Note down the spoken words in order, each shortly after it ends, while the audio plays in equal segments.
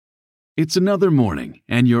It's another morning,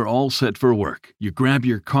 and you're all set for work. You grab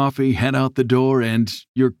your coffee, head out the door, and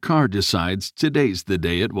your car decides today's the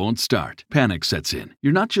day it won't start. Panic sets in.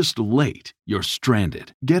 You're not just late, you're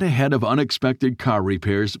stranded. Get ahead of unexpected car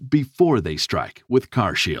repairs before they strike with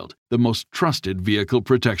CarShield, the most trusted vehicle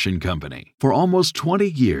protection company. For almost 20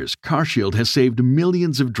 years, CarShield has saved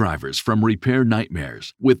millions of drivers from repair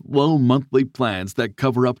nightmares with low monthly plans that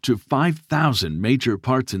cover up to 5,000 major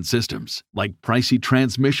parts and systems, like pricey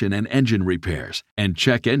transmission and engine repairs and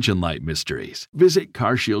check engine light mysteries. Visit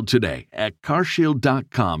CarShield today at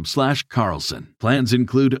carshield.com/Carlson. Plans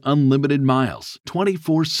include unlimited miles,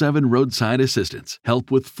 24/7 roadside assistance, help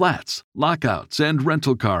with flats, lockouts, and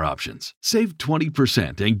rental car options. Save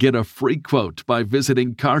 20% and get a free quote by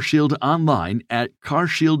visiting CarShield online at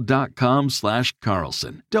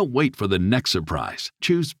carshield.com/Carlson. Don't wait for the next surprise.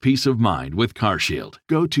 Choose peace of mind with CarShield.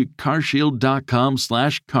 Go to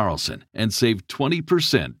carshield.com/Carlson and save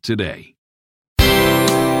 20% today.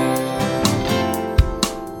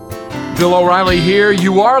 Bill O'Reilly here.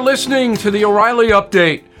 You are listening to the O'Reilly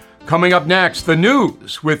Update. Coming up next, the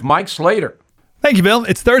news with Mike Slater. Thank you, Bill.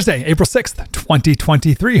 It's Thursday, April 6th,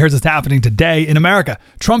 2023. Here's what's happening today in America.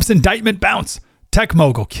 Trump's indictment bounce. Tech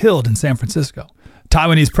mogul killed in San Francisco.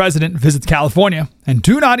 Taiwanese president visits California. And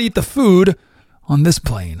do not eat the food on this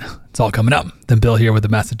plane. It's all coming up. Then Bill here with the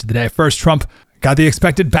message of the day. First, Trump got the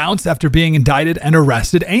expected bounce after being indicted and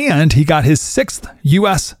arrested, and he got his 6th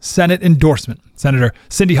U.S. Senate endorsement. Senator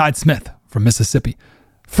Cindy Hyde-Smith from Mississippi.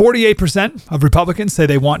 48% of Republicans say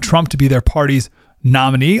they want Trump to be their party's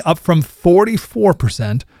nominee, up from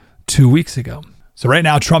 44% 2 weeks ago. So right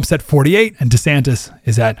now, Trump's at 48 and DeSantis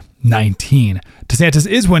is at 19. DeSantis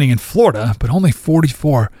is winning in Florida, but only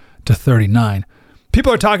 44-39.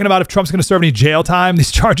 People are talking about if Trump's going to serve any jail time.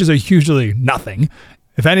 These charges are usually nothing.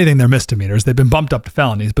 If anything, they're misdemeanors. They've been bumped up to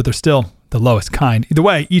felonies, but they're still the lowest kind. Either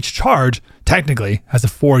way, each charge technically has a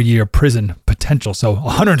 4-year prison potential, so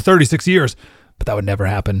 136 years, but that would never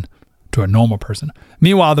happen to a normal person.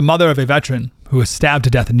 Meanwhile, the mother of a veteran who was stabbed to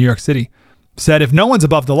death in New York City said, if no one's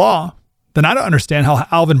above the law, then I don't understand how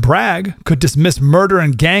Alvin Bragg could dismiss murder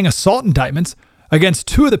and gang assault indictments against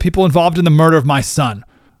 2 of the people involved in the murder of my son.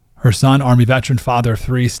 Her son, Army veteran, father of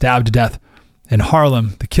 3, stabbed to death in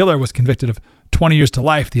Harlem. The killer was convicted of 20 years to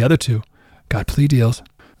life. The other 2 got plea deals.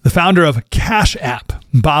 The founder of Cash App,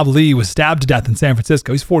 Bob Lee, was stabbed to death in San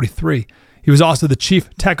Francisco. He's 43. He was also the chief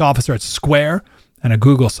tech officer at Square and a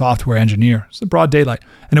Google software engineer. It's a broad daylight.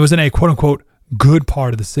 And it was in a quote-unquote good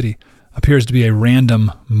part of the city. Appears to be a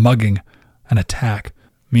random mugging and attack.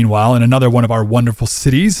 Meanwhile, in another one of our wonderful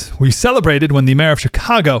cities, we celebrated when the mayor of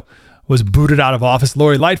Chicago was booted out of office,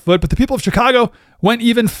 Lori Lightfoot, but the people of Chicago went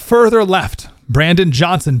even further left. Brandon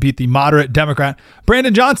Johnson beat the moderate Democrat.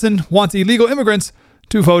 Brandon Johnson wants illegal immigrants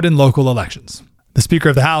to vote in local elections. The Speaker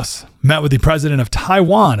of the House met with the president of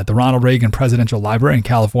Taiwan at the Ronald Reagan Presidential Library in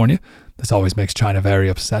California. This always makes China very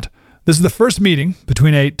upset. This is the first meeting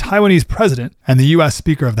between a Taiwanese president and the U.S.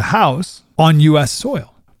 Speaker of the House on U.S.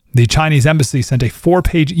 soil. The Chinese embassy sent a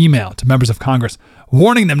 4-page email to members of Congress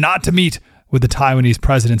warning them not to meet with the Taiwanese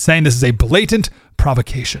president, saying this is a blatant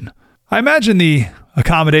provocation. I imagine the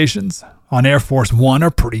accommodations on Air Force One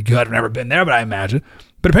are pretty good. I've never been there, but I imagine.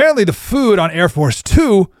 But apparently the food on Air Force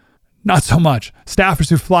Two, not so much. Staffers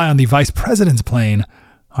who fly on the vice president's plane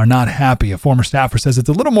are not happy. A former staffer says it's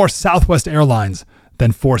a little more Southwest Airlines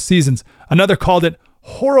than Four Seasons. Another called it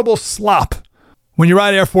horrible slop. When you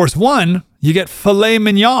ride Air Force One, you get filet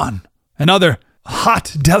mignon and other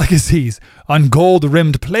hot delicacies on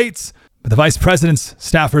gold-rimmed plates. But the vice president's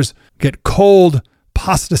staffers get cold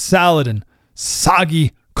pasta salad and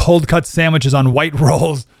soggy cold-cut sandwiches on white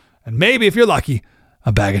rolls. And maybe, if you're lucky,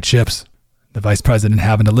 a bag of chips. The vice president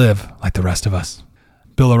having to live like the rest of us.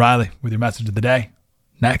 Bill O'Reilly with your message of the day.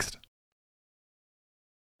 Next.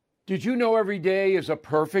 Did you know every day is a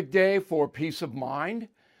perfect day for peace of mind?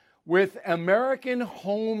 With American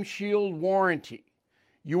Home Shield Warranty,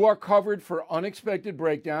 you are covered for unexpected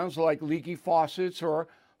breakdowns like leaky faucets or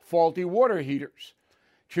faulty water heaters.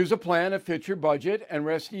 Choose a plan that fits your budget and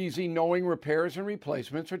rest easy knowing repairs and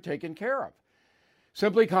replacements are taken care of.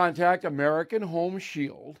 Simply contact American Home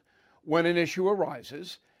Shield when an issue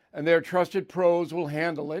arises, and their trusted pros will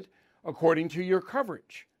handle it according to your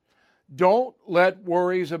coverage. Don't let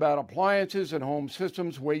worries about appliances and home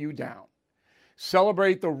systems weigh you down.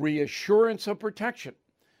 Celebrate the reassurance of protection.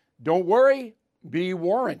 Don't worry, be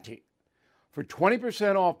warranty. For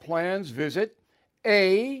 20% off plans, visit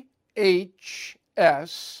ahs.com/bill.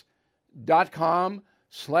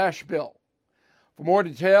 For more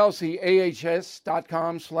details, see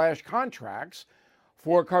ahs.com/contracts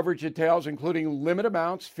for coverage details, including limit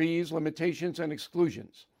amounts, fees, limitations, and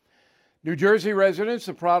exclusions. New Jersey residents,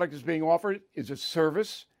 the product is being offered is a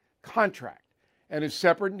service contract and is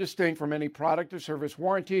separate and distinct from any product or service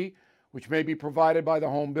warranty which may be provided by the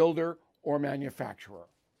home builder or manufacturer.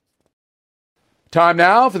 Time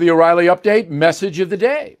now for the O'Reilly Update message of the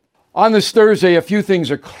day. On this Thursday, a few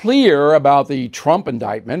things are clear about the Trump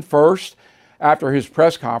indictment. First, after his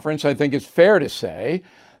press conference, I think it's fair to say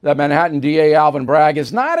that Manhattan DA Alvin Bragg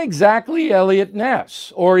is not exactly Elliot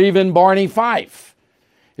Ness or even Barney Fife.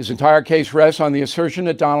 His entire case rests on the assertion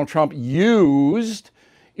that Donald Trump used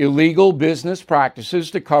illegal business practices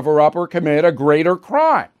to cover up or commit a greater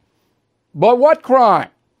crime. But what crime?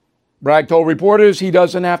 Bragg told reporters he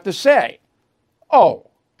doesn't have to say. Oh,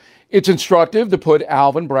 it's instructive to put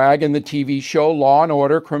Alvin Bragg in the TV show Law and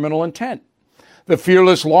Order: Criminal Intent. The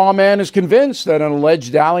fearless lawman is convinced that an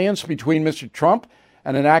alleged dalliance between Mr. Trump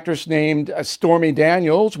and an actress named Stormy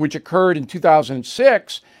Daniels, which occurred in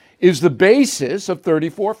 2006, is the basis of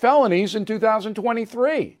 34 felonies in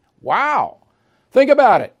 2023. Wow. Think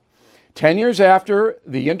about it. 10 years after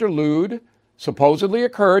the interlude supposedly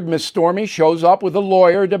occurred, Miss Stormy shows up with a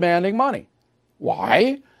lawyer demanding money.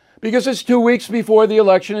 Why? Because it's 2 weeks before the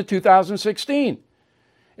election of 2016.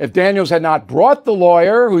 If Daniels had not brought the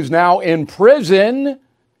lawyer, who's now in prison,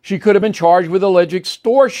 she could have been charged with alleged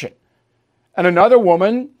extortion. And another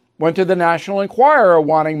woman went to the National Enquirer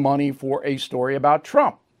wanting money for a story about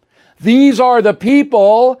Trump. These are the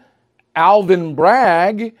people Alvin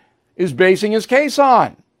Bragg is basing his case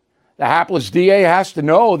on. The hapless DA has to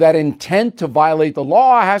know that intent to violate the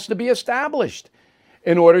law has to be established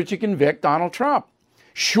in order to convict Donald Trump.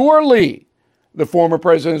 Surely, the former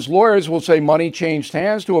president's lawyers will say money changed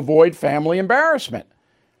hands to avoid family embarrassment.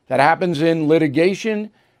 That happens in litigation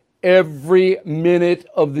every minute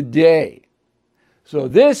of the day. So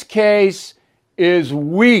this case is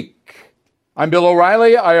weak. I'm Bill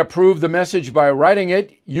O'Reilly. I approve the message by writing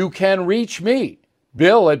it. You can reach me,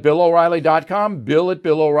 Bill at BillO'Reilly.com, Bill at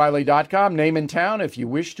BillO'Reilly.com, name and town if you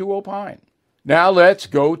wish to opine. Now let's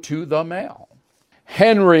go to the mail.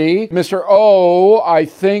 Henry, Mr. O, I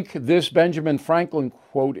think this Benjamin Franklin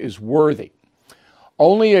quote is worthy.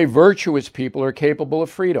 Only a virtuous people are capable of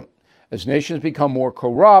freedom. As nations become more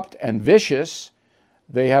corrupt and vicious,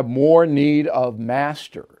 they have more need of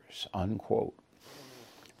masters, unquote.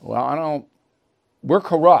 Well, we're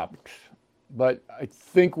corrupt, but I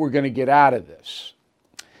think we're going to get out of this.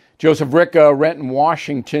 Joseph Ricka, Renton,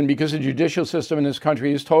 Washington, because the judicial system in this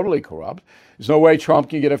country is totally corrupt, there's no way Trump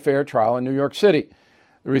can get a fair trial in New York City.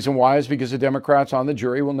 The reason why is because the Democrats on the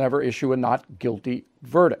jury will never issue a not guilty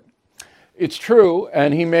verdict. It's true,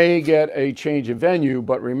 and he may get a change of venue,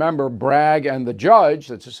 but remember, Bragg and the judge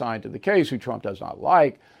that's assigned to the case, who Trump does not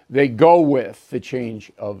like, they go with the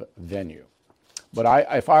change of venue. But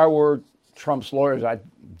if I were Trump's lawyers, I'd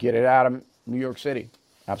get it out of New York City.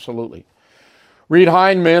 Absolutely. Reed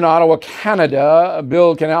Hindman, Ottawa, Canada.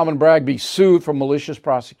 Bill, can Alvin Bragg be sued for malicious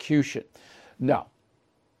prosecution? No.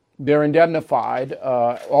 They're indemnified.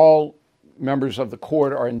 All members of the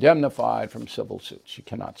court are indemnified from civil suits. You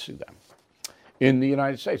cannot sue them in the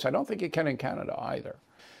United States. I don't think you can in Canada either.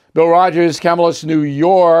 Bill Rogers, Camillus, New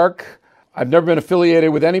York. I've never been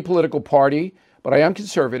affiliated with any political party, but I am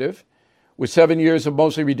conservative. With 7 years of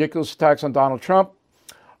mostly ridiculous attacks on Donald Trump,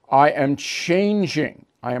 I am changing.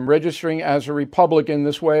 I am registering as a Republican.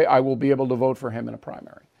 This way, I will be able to vote for him in a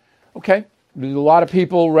primary. Okay, there's a lot of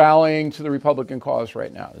people rallying to the Republican cause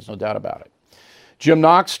right now. There's no doubt about it. Jim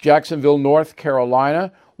Knox, Jacksonville, North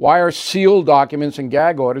Carolina. Why are sealed documents and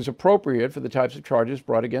gag orders appropriate for the types of charges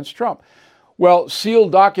brought against Trump? Well,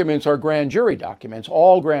 sealed documents are grand jury documents.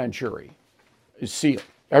 All grand jury is sealed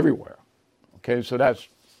everywhere. Okay, so that's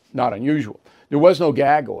not unusual. There was no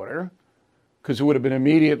gag order because it would have been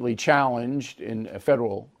immediately challenged in a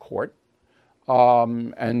federal court,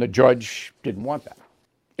 and the judge didn't want that.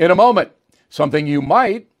 In a moment, something you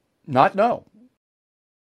might not know.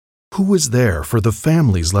 Who is there for the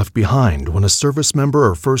families left behind when a service member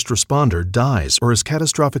or first responder dies or is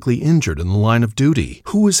catastrophically injured in the line of duty?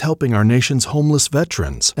 Who is helping our nation's homeless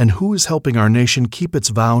veterans? And who is helping our nation keep its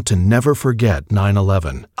vow to never forget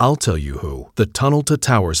 9/11? I'll tell you who. The Tunnel to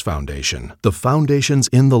Towers Foundation. The foundation's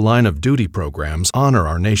In the Line of Duty programs honor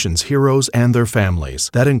our nation's heroes and their families.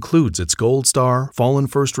 That includes its Gold Star, Fallen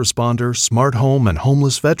First Responder, Smart Home, and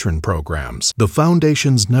Homeless Veteran programs. The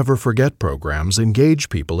foundation's Never Forget programs engage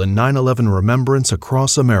people in 9/11 remembrance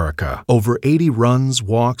across America. Over 80 runs,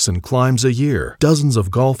 walks, and climbs a year, dozens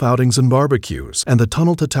of golf outings and barbecues, and the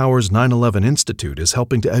Tunnel to Towers 9/11 Institute is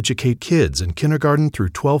helping to educate kids in kindergarten through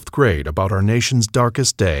 12th grade about our nation's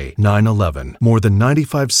darkest day, 9/11. More than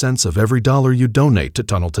 95 cents of every dollar you donate to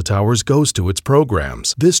Tunnel to Towers goes to its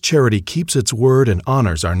programs. This charity keeps its word and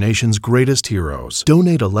honors our nation's greatest heroes.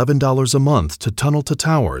 Donate $11 a month to Tunnel to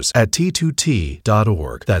Towers at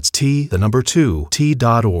T2T.org. That's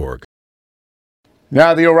T2T.org.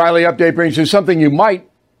 Now, the O'Reilly Update brings you something you might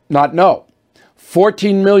not know.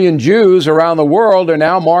 14 million Jews around the world are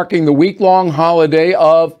now marking the week-long holiday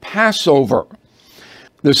of Passover.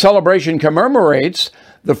 The celebration commemorates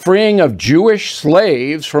the freeing of Jewish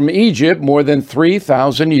slaves from Egypt more than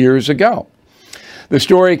 3,000 years ago. The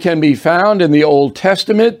story can be found in the Old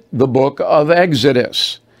Testament, the book of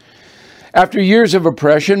Exodus. After years of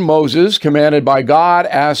oppression, Moses, commanded by God,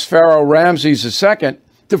 asked Pharaoh Ramses II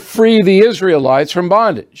to free the Israelites from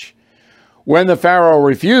bondage. When the Pharaoh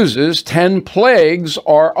refuses, 10 plagues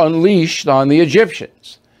are unleashed on the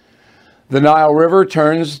Egyptians. The Nile River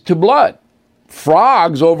turns to blood.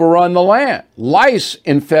 Frogs overrun the land. Lice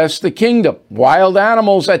infest the kingdom. Wild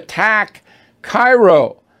animals attack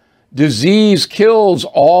Cairo. Disease kills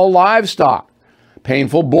all livestock.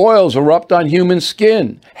 Painful boils erupt on human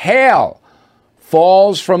skin. Hail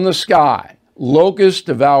falls from the sky. Locusts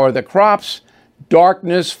devour the crops.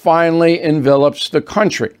 Darkness finally envelops the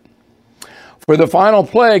country. For the final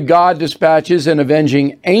plague, God dispatches an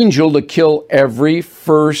avenging angel to kill every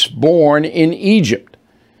firstborn in Egypt.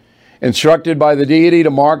 Instructed by the deity to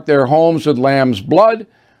mark their homes with lamb's blood,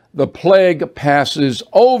 the plague passes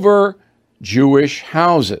over Jewish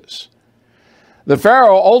houses. The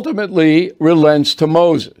Pharaoh ultimately relents to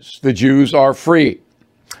Moses. The Jews are free.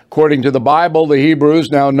 According to the Bible, the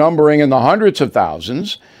Hebrews, now numbering in the hundreds of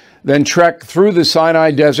thousands, then trek through the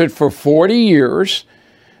Sinai Desert for 40 years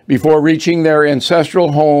before reaching their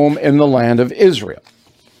ancestral home in the land of Israel.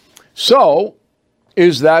 So,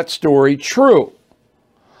 is that story true?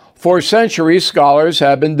 For centuries, scholars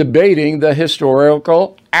have been debating the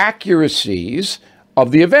historical accuracies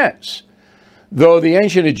of the events. Though the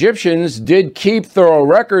ancient Egyptians did keep thorough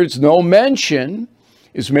records, no mention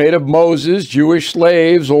is made of Moses, Jewish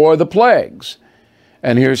slaves, or the plagues.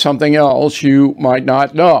 And here's something else you might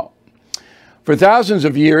not know. For thousands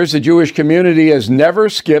of years, the Jewish community has never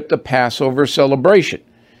skipped a Passover celebration,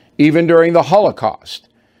 even during the Holocaust.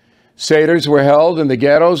 Seders were held in the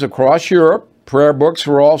ghettos across Europe. Prayer books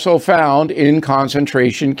were also found in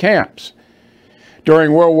concentration camps.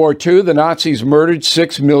 During World War II, the Nazis murdered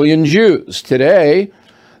 6 million Jews. Today,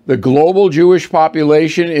 the global Jewish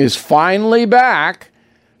population is finally back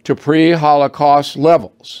to pre-Holocaust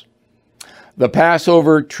levels. The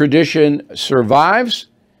Passover tradition survives,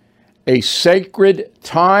 a sacred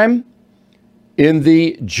time in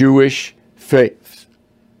the Jewish faith.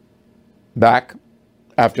 Back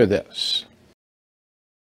after this.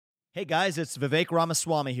 Hey guys, it's Vivek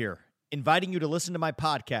Ramaswamy here, inviting you to listen to my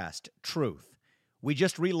podcast, Truth. We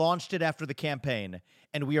just relaunched it after the campaign,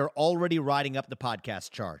 and we are already riding up the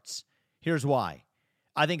podcast charts. Here's why.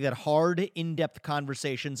 I think that hard, in-depth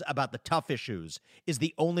conversations about the tough issues is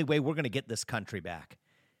the only way we're going to get this country back.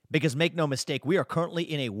 Because make no mistake, we are currently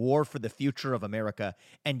in a war for the future of America,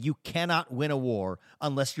 and you cannot win a war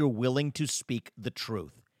unless you're willing to speak the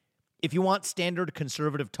truth. If you want standard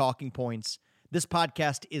conservative talking points, this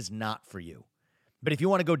podcast is not for you. But if you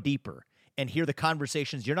want to go deeper and hear the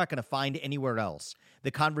conversations you're not going to find anywhere else,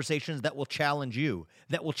 the conversations that will challenge you,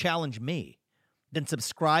 that will challenge me, then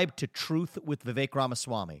subscribe to Truth with Vivek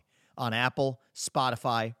Ramaswamy on Apple,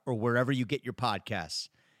 Spotify, or wherever you get your podcasts.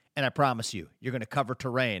 And I promise you, you're going to cover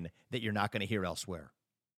terrain that you're not going to hear elsewhere.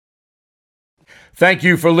 Thank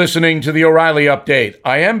you for listening to the O'Reilly Update.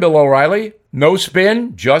 I am Bill O'Reilly. No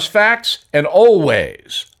spin, just facts, and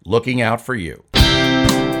always looking out for you.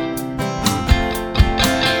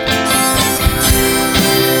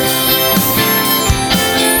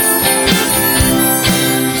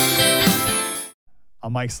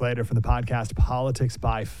 I'm Mike Slater from the podcast Politics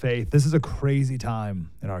by Faith. This is a crazy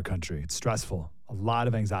time in our country. It's stressful, a lot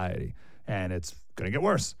of anxiety, and it's going to get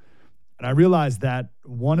worse. And I realized that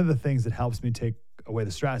one of the things that helps me take away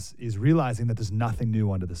the stress is realizing that there's nothing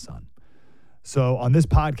new under the sun. So on this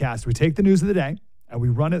podcast, we take the news of the day and we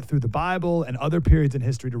run it through the Bible and other periods in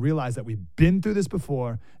history to realize that we've been through this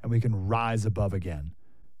before and we can rise above again.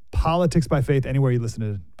 Politics by Faith, anywhere you listen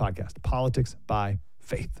to the podcast. Politics by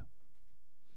Faith.